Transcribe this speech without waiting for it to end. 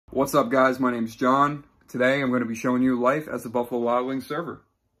What's up, guys? My name's John. Today I'm going to be showing you life as a Buffalo Wild Wings server.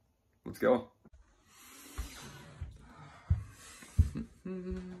 Let's go.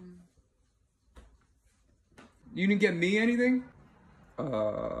 You didn't get me anything?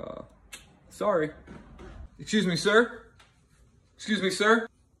 Sorry. Excuse me, sir? Excuse me, sir?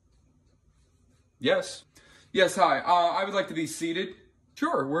 Yes. Yes, hi. I would like to be seated.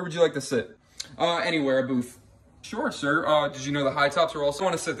 Sure, where would you like to sit? Anywhere, a booth. Sure, sir. Did you know the high tops are also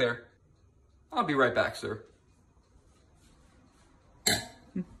want to sit there? I'll be right back, sir.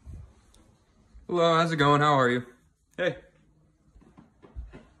 Hello, how's it going? How are you? Hey.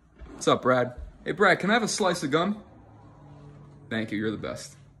 What's up, Brad? Hey, Brad, can I have a slice of gum? Thank you, you're the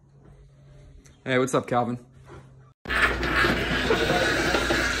best. Hey, what's up, Calvin?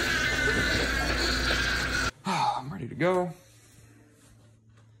 I'm ready to go.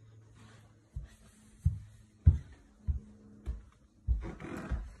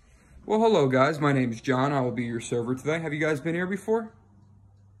 Well, hello, guys. My name is John. I will be your server today. Have you guys been here before?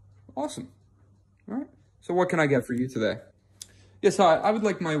 Awesome. All right. So what can I get for you today? Yes, hi. I would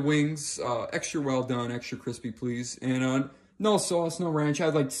like my wings extra well done, extra crispy, please. And no sauce, no ranch.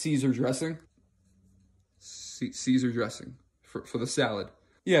 I'd like Caesar dressing. Caesar dressing for the salad.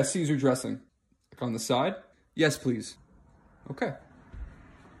 Yeah, Caesar dressing. Like on the side? Yes, please. Okay.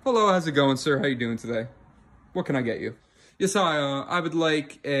 Hello, how's it going, sir? How you doing today? What can I get you? Yes, I would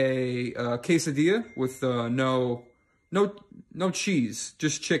like a quesadilla with no cheese,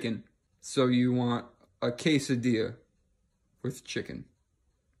 just chicken. So you want a quesadilla with chicken,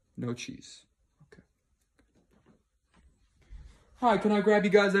 no cheese. Okay. Hi, can I grab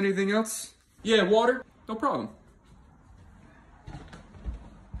you guys anything else? Yeah, water? No problem.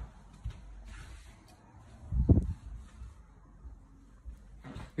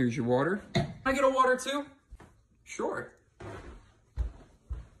 Here's your water. Can I get a water too? Sure.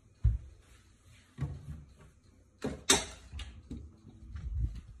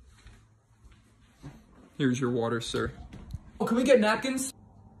 Here's your water, sir. Oh, can we get napkins?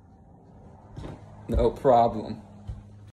 No problem.